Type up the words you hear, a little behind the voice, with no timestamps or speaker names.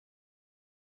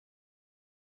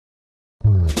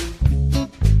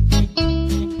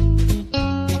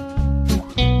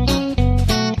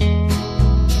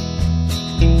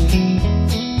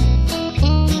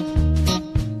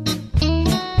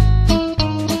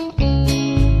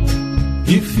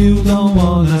If you don't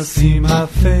wanna see my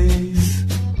face,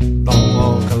 don't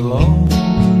walk alone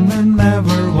and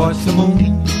never watch the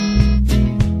moon.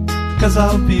 'Cause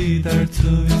I'll be there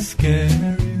to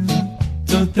scare you,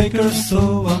 to take her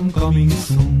so I'm coming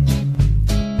soon.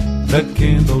 The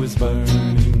candle is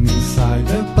burning inside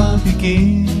the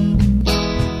pumpkin.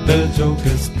 The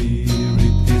Joker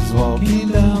spirit is walking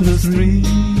down the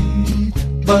street.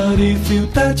 But if you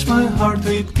touch my heart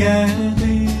with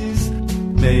candies,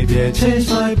 maybe I change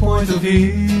my point of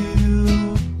view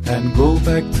and go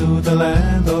back to the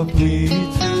land of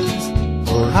witches,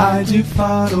 or hide you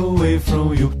far away from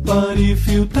you. But if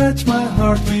you touch my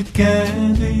heart with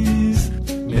candies,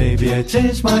 maybe I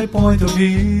change my point of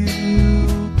view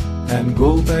and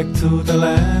go back to the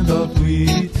land of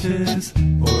witches,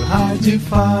 or hide you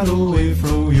far away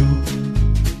from you.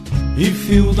 If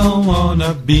you don't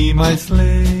wanna be my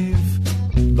slave,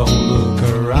 don't look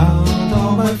around,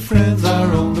 all my friends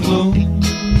are on the bloom.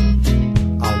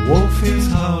 A wolf is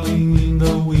howling in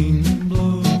the wind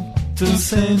blow to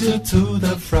send you to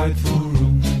the frightful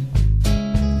room.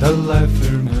 The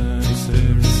laughter monster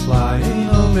is flying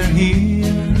over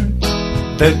here.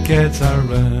 The cats are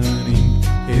running,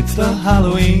 it's the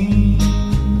Halloween.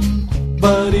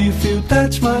 But if you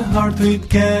touch my heart with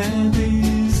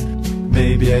candies,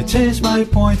 maybe I change my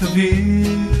point of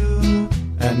view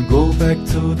and go back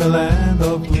to the land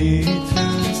of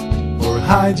witches, or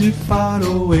hide you far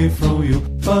away from you.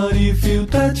 But if you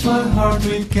touch my heart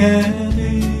with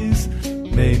candies,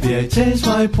 maybe I change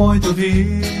my point of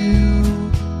view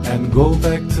and go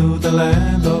back to the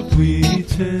land of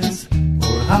witches,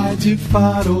 or hide you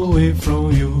far away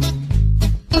from you.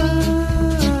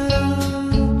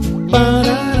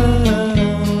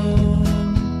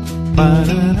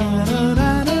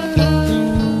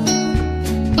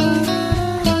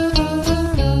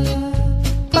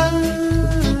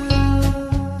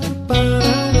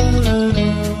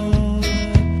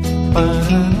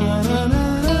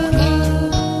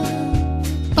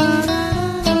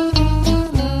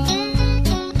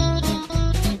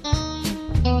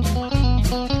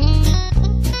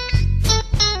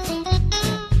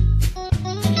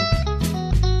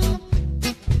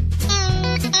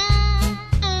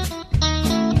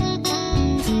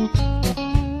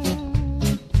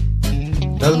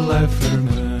 The laughter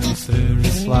monster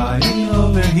is flying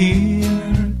over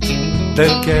here. The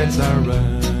cats are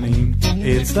running,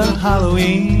 it's the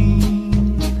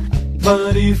Halloween.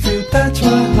 But if you touch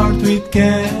my heart with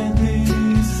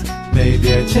candies, maybe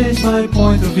I change my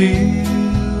point of view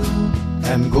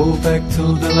and go back to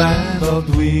the land of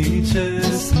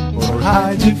witches, or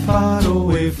hide you far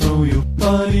away from you.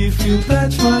 But if you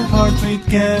touch my heart with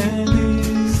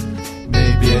candies,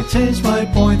 maybe I change my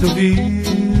point of view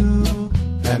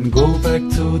and go back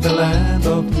to the land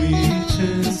of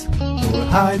witches, or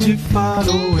hide you far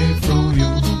away from